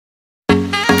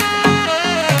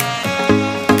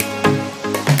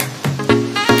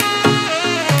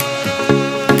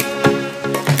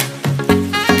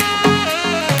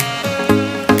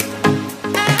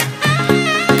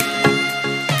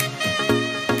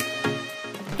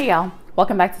Hey y'all,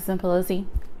 welcome back to Simple Lizzie.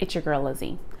 It's your girl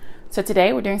Lizzie. So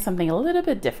today we're doing something a little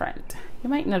bit different. You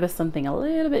might notice something a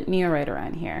little bit new right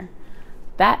around here.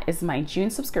 That is my June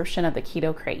subscription of the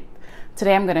KetoKrate.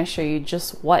 Today I'm going to show you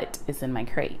just what is in my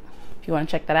crate. If you want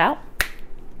to check that out,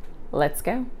 let's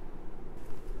go.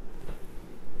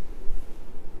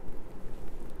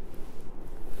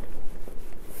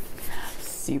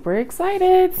 Super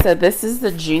excited. So this is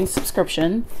the June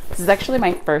subscription. This is actually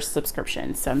my first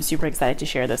subscription, so I'm super excited to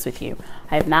share this with you.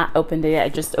 I have not opened it yet. I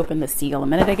just opened the seal a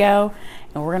minute ago,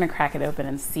 and we're gonna crack it open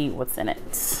and see what's in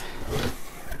it.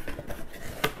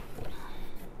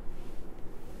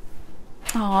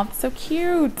 Oh, it's so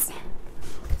cute.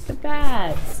 So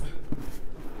bad.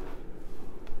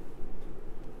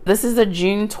 This is a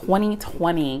June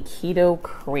 2020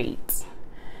 KetoKrate.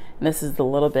 And this is the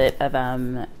little bit of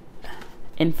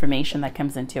information that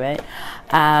comes into it.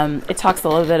 It talks a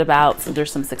little bit about, so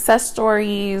there's some success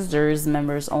stories, there's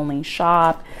members only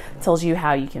shop, tells you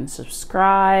how you can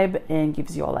subscribe, and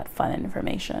gives you all that fun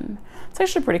information. It's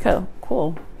actually pretty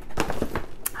cool.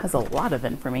 Has a lot of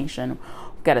information.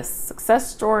 We've got a success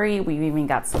story. We've even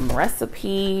got some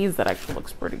recipes that actually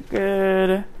looks pretty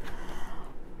good.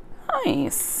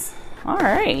 Nice. All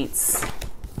right,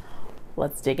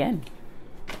 let's dig in.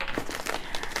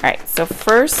 All right, so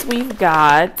first we've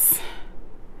got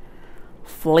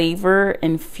flavor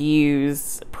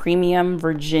infused premium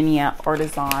Virginia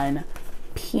artisan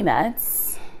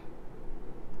peanuts,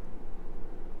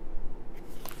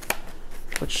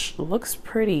 which looks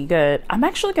pretty good. I'm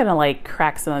actually gonna like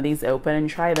crack some of these open and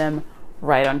try them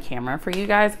right on camera for you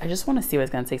guys. I just want to see what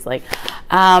it's gonna taste like.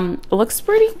 It looks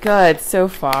pretty good so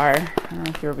far. I don't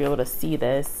know if you'll be able to see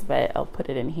this, but I'll put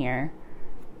it in here.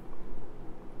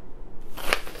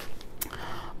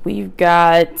 We've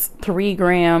got 3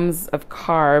 grams of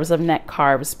carbs, of net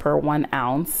carbs per 1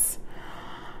 ounce.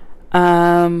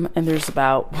 And there's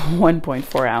about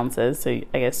 1.4 ounces. So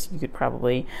I guess you could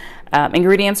probably,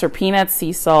 ingredients are peanuts,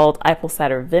 sea salt, apple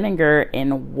cider vinegar,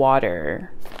 and water.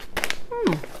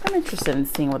 I'm interested in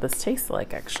seeing what this tastes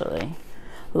like actually.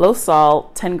 Low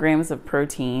salt, 10 grams of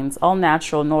proteins, all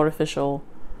natural, no artificial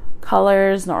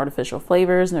colors, no artificial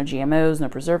flavors, no GMOs, no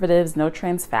preservatives, no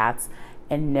trans fats,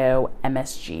 and no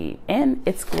MSG, and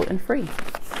it's gluten-free.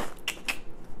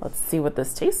 Let's see what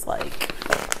this tastes like.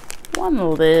 One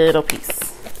little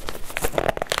piece.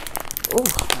 Oh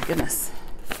my goodness.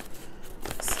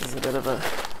 This is a bit of a,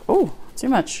 oh, too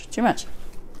much.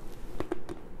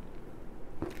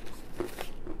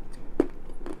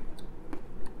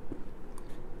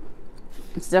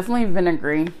 It's definitely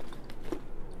vinegary.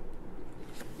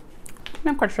 I'm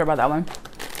not quite sure about that one.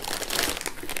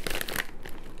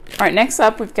 All right, next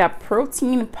up, we've got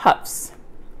protein puffs.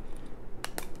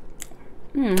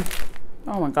 Oh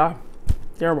my God,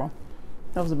 terrible.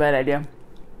 That was a bad idea.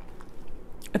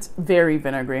 It's very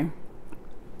vinegary.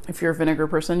 If you're a vinegar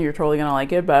person, you're totally gonna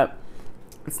like it, but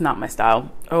it's not my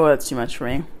style. Oh, that's too much for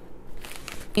me.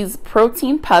 These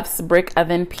protein puffs, brick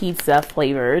oven pizza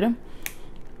flavored.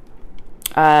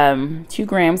 2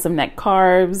 grams of net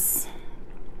carbs,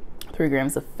 3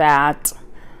 grams of fat.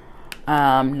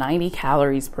 90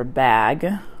 calories per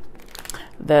bag.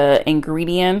 The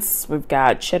ingredients, we've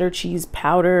got cheddar cheese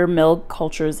powder, milk,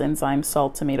 cultures, enzymes,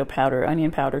 salt, tomato powder,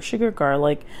 onion powder, sugar,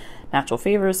 garlic, natural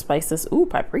flavors, spices,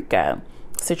 paprika,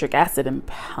 citric acid, and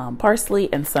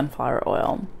parsley, and sunflower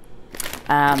oil.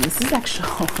 This is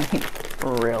actually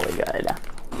really good.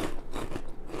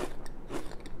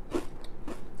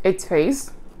 It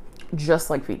tastes just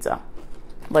like pizza.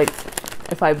 Like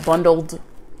if I bundled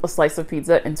a slice of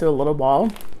pizza into a little ball,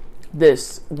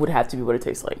 this would have to be what it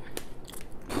tastes like.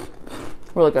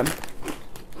 Really good.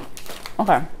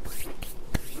 Okay.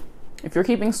 If you're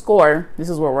keeping score,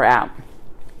 this is where we're at.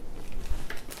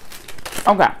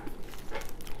 Okay.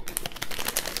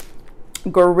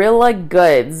 Gorilla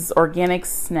Goods, organic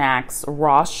snacks,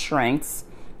 raw shrinks,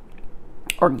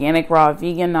 organic, raw,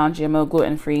 vegan, non-GMO,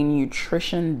 gluten-free,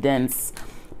 nutrition dense,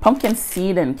 pumpkin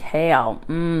seed and kale.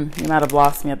 You might have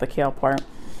lost me at the kale part.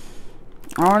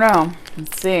 I don't know.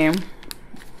 Let's see.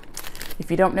 If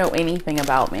you don't know anything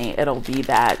about me, it'll be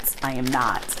that I am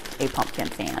not a pumpkin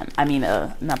fan. I mean,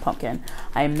 not pumpkin.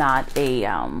 I am not a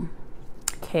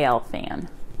kale fan.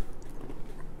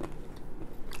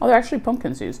 Oh, they're actually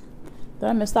pumpkin seeds. Did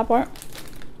I miss that part?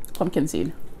 Pumpkin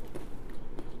seed.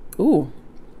 Ooh.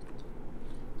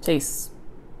 Tastes.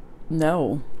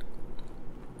 No.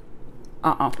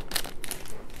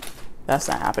 That's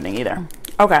not happening either.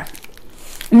 Okay.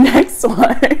 Next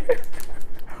one.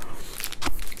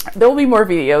 There will be more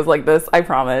videos like this, I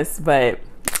promise, but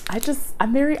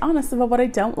I'm very honest about what I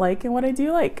don't like and what I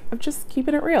do like. I'm just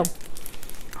keeping it real.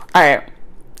 All right.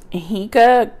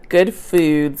 Hika Good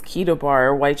Foods Keto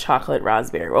Bar White Chocolate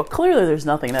Raspberry. Well, clearly there's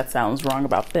nothing that sounds wrong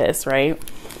about this, right?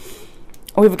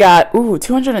 We've got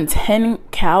 210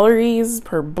 calories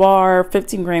per bar,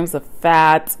 15 grams of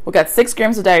fat. We've got 6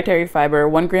 grams of dietary fiber,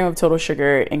 1 gram of total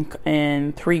sugar,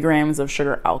 and 3 grams of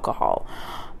sugar alcohol,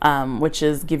 which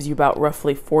gives you about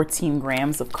roughly 14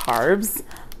 grams of carbs.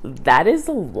 That is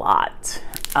a lot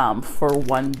for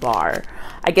one bar.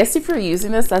 I guess if you're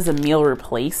using this as a meal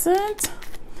replacement,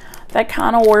 that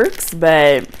kind of works,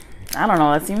 but I don't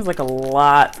know. That seems like a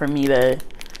lot for me to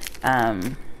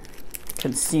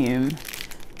consume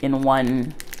in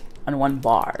one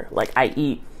bar. Like, I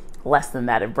eat less than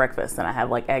that at breakfast, and I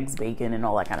have like eggs, bacon, and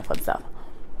all that kind of fun stuff.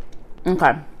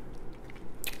 Okay.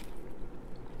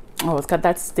 Oh, it's got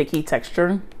that sticky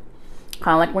texture,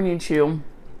 kind of like when you chew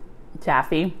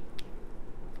taffy.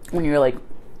 When you're like,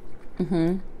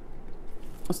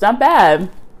 it's not bad,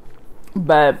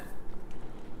 but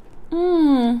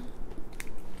I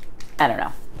don't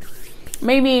know.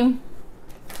 Maybe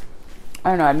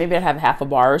I'd have half a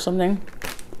bar or something.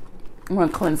 I'm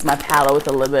gonna cleanse my palate with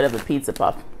a little bit of a pizza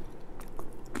puff.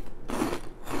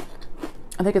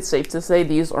 I think it's safe to say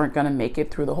these aren't gonna make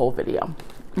it through the whole video.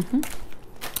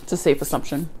 It's a safe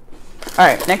assumption. All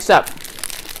right, next up.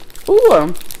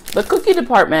 Ooh, the cookie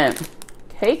department.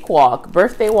 Cakewalk,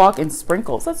 birthday walk, and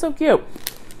sprinkles. That's so cute.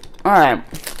 All right,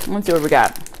 let's see what we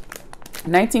got.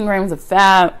 19 grams of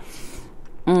fat.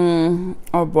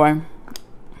 Oh boy.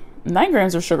 9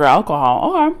 grams of sugar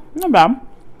alcohol. Okay, not bad.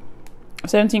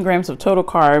 17 grams of total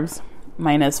carbs,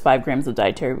 minus 5 grams of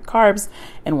dietary carbs,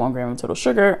 and 1 gram of total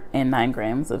sugar, and 9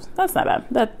 grams of, that's not bad.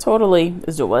 That totally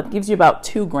is doable. It gives you about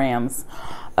 2 grams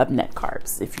of net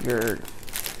carbs if you're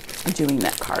doing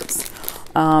net carbs.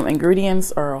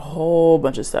 Ingredients are a whole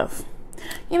bunch of stuff.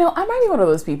 You know, I might be one of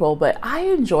those people, but I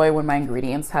enjoy when my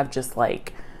ingredients have just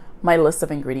like, my list of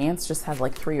ingredients just have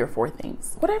like 3 or 4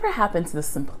 things. Whatever happened to the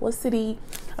simplicity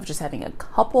of just having a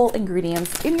couple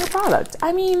ingredients in your product?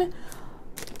 I mean,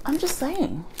 I'm just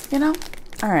saying, you know?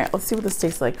 All right, let's see what this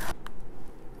tastes like.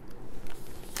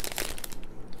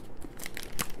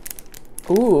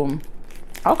 Ooh,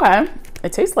 okay.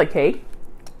 It tastes like cake.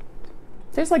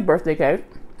 It tastes like birthday cake.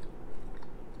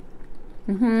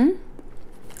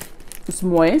 It's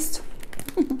moist.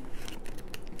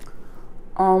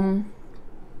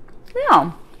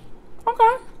 Yeah.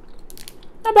 Okay.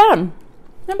 Not bad.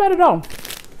 Not bad at all.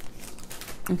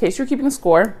 In case you're keeping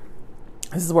score,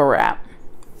 this is where we're at.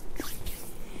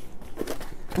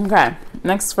 Okay.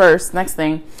 Next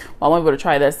thing. Well, I'm going to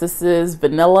try this. This is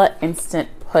vanilla instant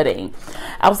pudding.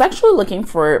 I was actually looking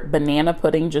for banana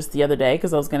pudding just the other day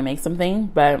because I was going to make something,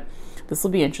 but this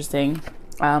will be interesting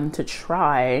to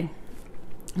try.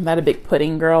 I'm not a big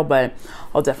pudding girl, but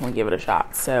I'll definitely give it a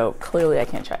shot. So clearly I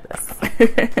can't try this.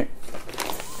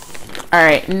 All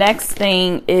right, next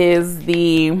thing is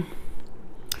the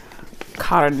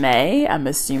carne. I'm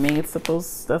assuming that's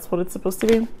what it's supposed to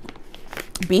be.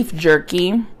 Beef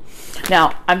jerky.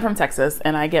 Now, I'm from Texas,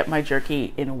 and I get my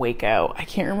jerky in Waco. I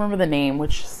can't remember the name,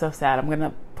 which is so sad. I'm going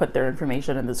to put their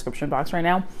information in the description box right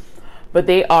now. But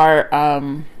they are,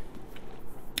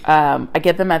 I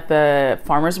get them at the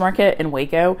farmer's market in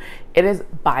Waco. It is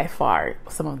by far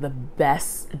some of the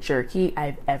best jerky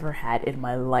I've ever had in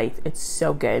my life. It's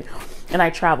so good. And I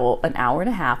travel an hour and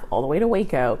a half all the way to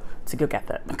Waco to go get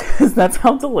them because that's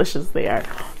how delicious they are.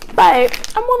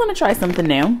 But I'm willing to try something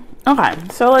new. Okay,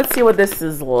 so let's see what this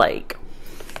is like.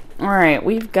 All right,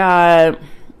 we've got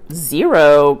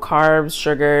 0 carbs,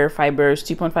 sugar, fibers,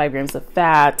 2.5 grams of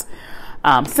fat.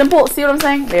 Simple, see what I'm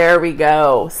saying? There we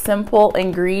go. Simple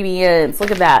ingredients.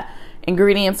 Look at that.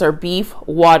 Ingredients are beef,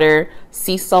 water,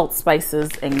 sea salt,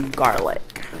 spices, and garlic.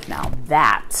 Now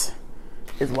that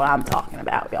is what I'm talking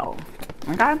about, y'all.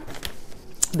 Okay?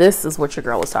 This is what your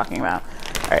girl was talking about.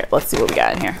 All right, let's see what we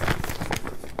got in here.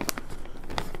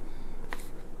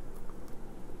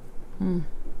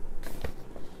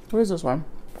 What is this one?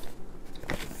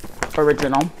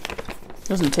 Original.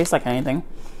 Doesn't taste like anything.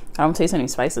 I don't taste any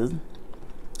spices.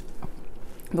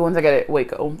 The ones I get at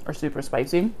Waco are super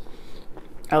spicy.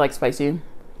 I like spicy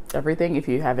everything. If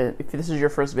this is your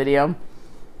first video,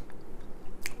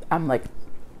 I'm like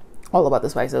all about the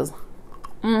spices.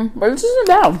 But this isn't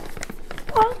bad.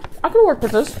 Well, I can work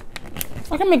with this.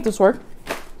 I can make this work.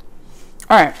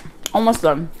 All right, almost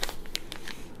done.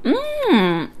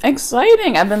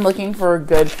 Exciting. I've been looking for a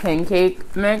good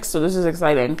pancake mix, so this is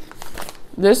exciting.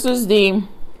 This is the,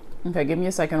 okay, give me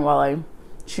a second while I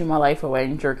chew my life away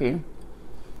in jerky.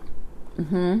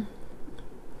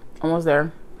 Almost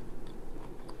there.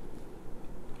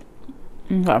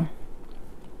 Okay. All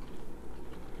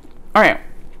right.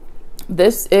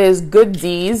 This is Good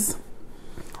D's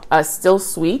Still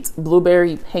Sweet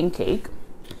Blueberry Pancake.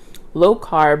 Low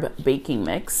carb baking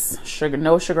mix. Sugar,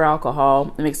 no sugar,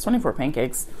 alcohol. It makes 24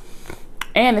 pancakes.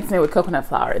 And it's made with coconut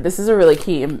flour. This is a really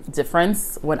key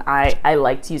difference when I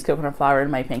like to use coconut flour in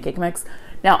my pancake mix.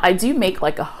 Now, I do make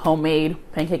like a homemade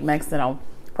pancake mix, and I'll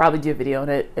probably do a video on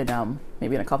it in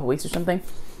maybe in a couple weeks or something.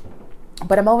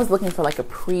 But I'm always looking for like a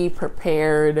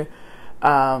pre-prepared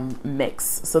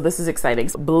mix. So this is exciting.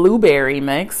 Blueberry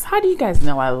mix. How do you guys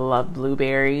know I love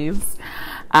blueberries?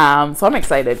 So I'm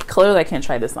excited. Clearly I can't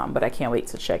try this on, but I can't wait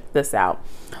to check this out.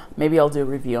 Maybe I'll do a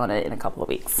review on it in a couple of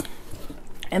weeks.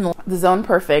 And the Zone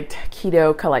Perfect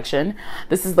Keto Collection.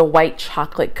 This is the white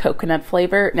chocolate coconut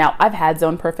flavor. Now, I've had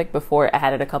Zone Perfect before. I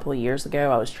had it a couple of years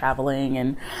ago. I was traveling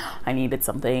and I needed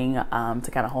something to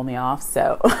kind of hold me off.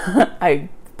 So I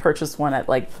purchased one at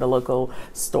like the local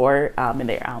store in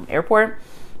the airport.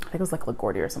 I think it was like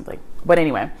LaGuardia or something. But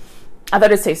anyway, I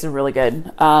thought it tasted really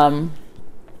good.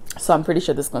 So I'm pretty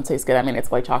sure this is going to taste good. I mean,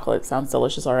 it's white chocolate. It sounds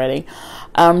delicious already.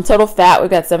 Total fat,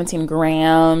 we've got 17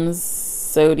 grams.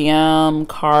 Sodium,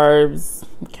 carbs,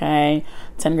 okay.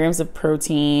 10 grams of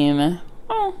protein.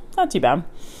 Oh, not too bad.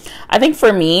 I think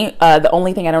for me, the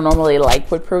only thing I don't normally like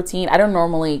with protein, I don't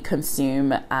normally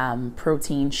consume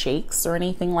protein shakes or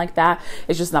anything like that.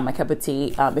 It's just not my cup of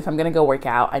tea. If I'm going to go work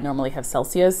out, I normally have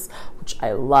Celsius, which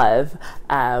I love.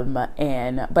 But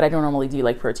I don't normally do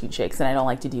like protein shakes, and I don't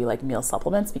like to do like meal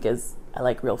supplements because I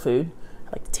like real food.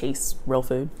 I like to taste real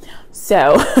food.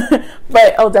 So,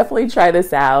 but I'll definitely try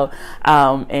this out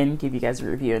and give you guys a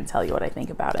review and tell you what I think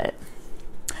about it.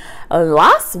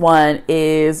 Last one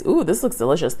is, ooh, this looks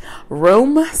delicious.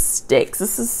 Rome sticks.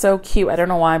 This is so cute. I don't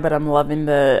know why, but I'm loving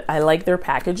I like their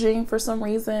packaging for some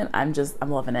reason. I'm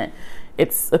loving it.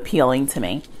 It's appealing to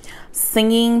me.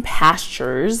 Singing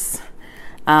Pastures.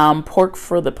 Pork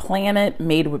for the planet,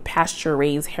 made with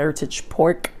pasture-raised heritage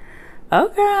pork.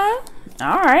 Okay.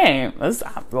 All right.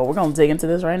 Well, we're going to dig into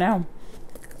this right now.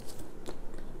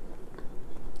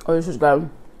 Oh, this is good.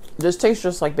 This tastes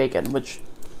just like bacon, which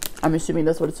I'm assuming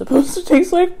that's what it's supposed to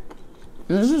taste like.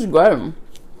 This is good.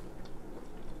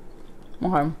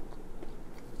 Okay.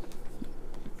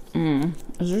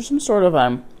 Is there some sort of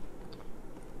I'm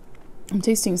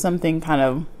tasting something kind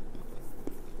of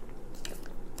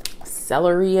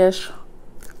celery-ish.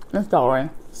 Not celery.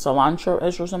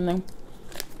 Cilantro-ish or something.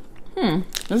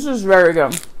 This is very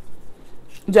good.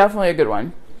 Definitely a good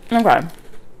one. Okay.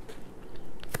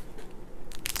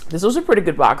 This was a pretty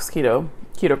good box,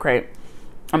 KetoKrate.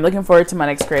 I'm looking forward to my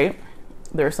next crate.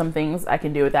 There are some things I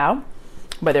can do without,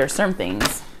 but there are certain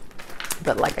things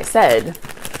that, like I said,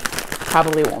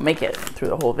 probably won't make it through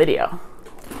the whole video.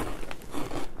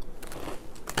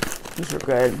 These are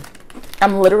good.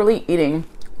 I'm literally eating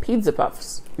pizza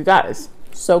puffs. You guys,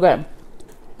 so good.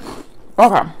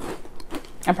 Okay.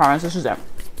 I promise this is it.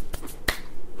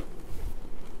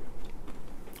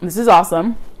 This is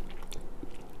awesome.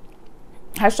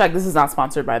 Hashtag this is not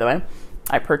sponsored, by the way.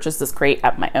 I purchased this crate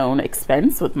at my own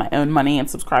expense with my own money and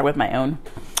subscribe with my own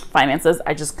finances.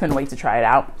 I just couldn't wait to try it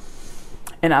out.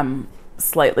 And I'm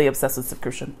slightly obsessed with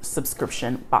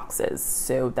subscription boxes.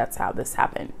 So that's how this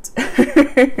happened.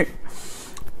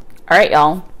 All right,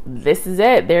 y'all. This is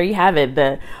it. There you have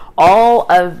it.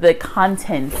 All of the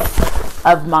content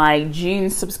of my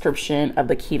June subscription of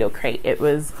the KetoKrate. It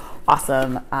was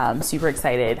awesome. Super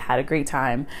excited. Had a great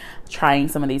time trying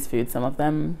some of these foods. Some of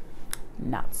them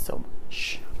not so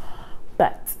much,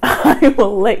 but I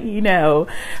will let you know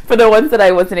for the ones that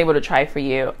I wasn't able to try for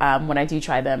you. When I do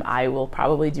try them, I will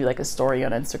probably do like a story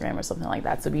on Instagram or something like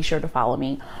that. So be sure to follow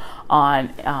me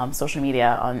on social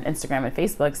media, on Instagram and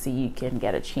Facebook, so you can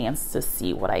get a chance to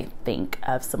see what I think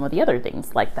of some of the other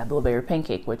things, like that blueberry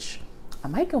pancake, which I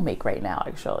might go make right now,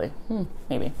 actually.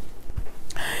 Maybe.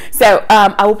 So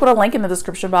I will put a link in the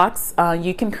description box.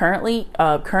 You can currently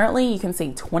you can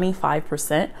save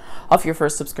 25% off your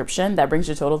first subscription. That brings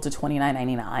your total to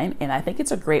 $29.99, and I think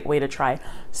it's a great way to try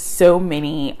so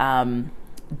many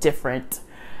different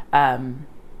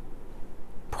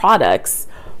products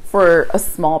for a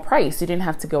small price. You didn't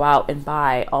have to go out and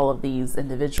buy all of these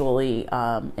individually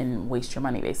and waste your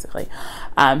money, basically.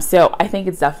 So I think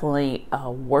it's definitely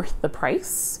worth the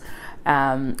price.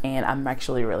 And I'm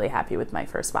actually really happy with my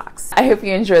first box. I hope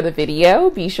you enjoy the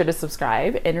video. Be sure to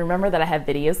subscribe, and remember that I have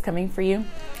videos coming for you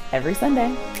every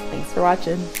Sunday. Thanks for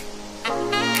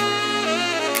watching.